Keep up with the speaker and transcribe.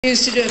I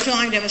used to do a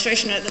flying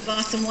demonstration at the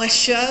Bath and West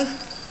show,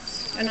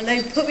 and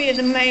they put me in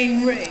the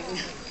main ring,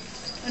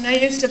 and I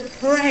used to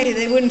pray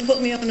they wouldn't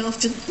put me on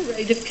after the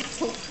parade of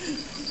cattle,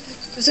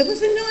 because it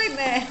was a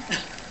nightmare.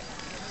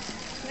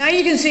 Now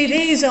you can see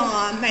these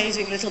are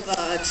amazing little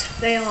birds.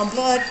 They are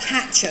bird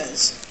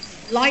catchers.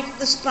 Like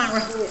the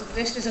sparrowhawk,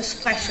 this is a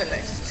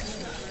specialist.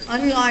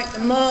 Unlike the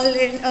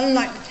Merlin,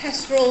 unlike the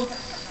kestrel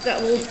that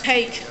will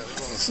take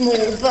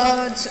small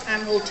birds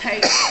and will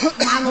take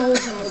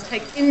mammals and will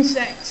take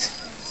insects,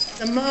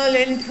 the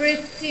Merlin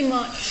pretty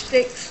much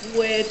sticks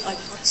with, I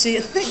can't see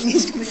a thing,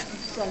 he's coming out of the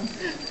sun,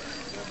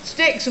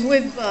 sticks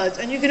with birds.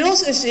 And you can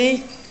also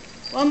see,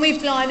 when we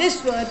fly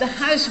this bird, the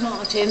house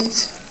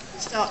martins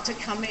start to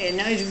come in.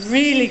 Now he's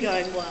really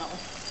going well.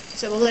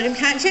 So we'll let him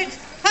catch it.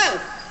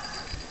 Oh,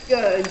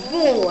 good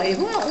boy,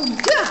 well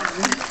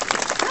done.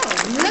 Oh,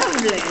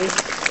 lovely.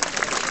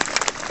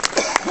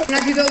 Now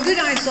if you've got good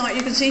eyesight,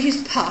 you can see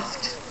he's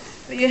puffed,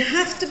 but you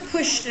have to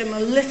push them a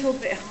little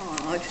bit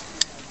hard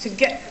to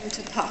get them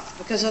to puff,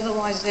 because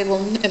otherwise they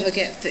will never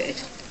get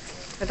fit.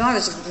 But I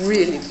was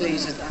really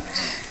pleased with that.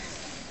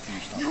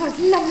 Oh, it's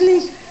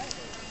lovely.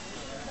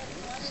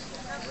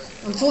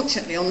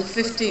 Unfortunately, on the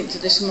 15th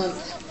of this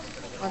month,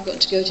 I've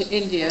got to go to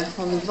India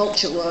on the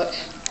vulture work,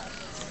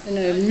 and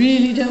I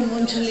really don't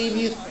want to leave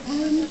you.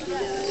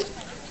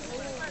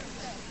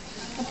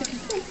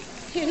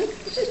 Here, look,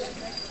 what's this?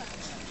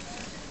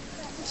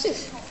 What's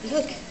this?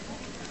 Look.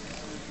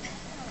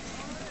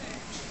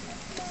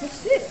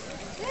 What's this?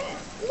 Yeah,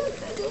 look,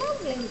 that's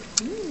lovely.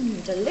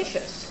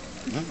 Delicious.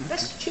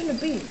 Best tuna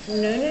beef.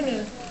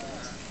 No.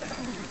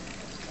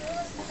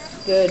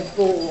 Good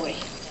boy.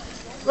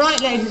 Right,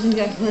 ladies and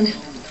gentlemen,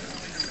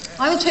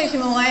 I will take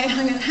him away.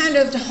 I'm going to hand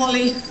over to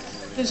Holly,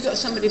 who's got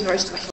somebody very special.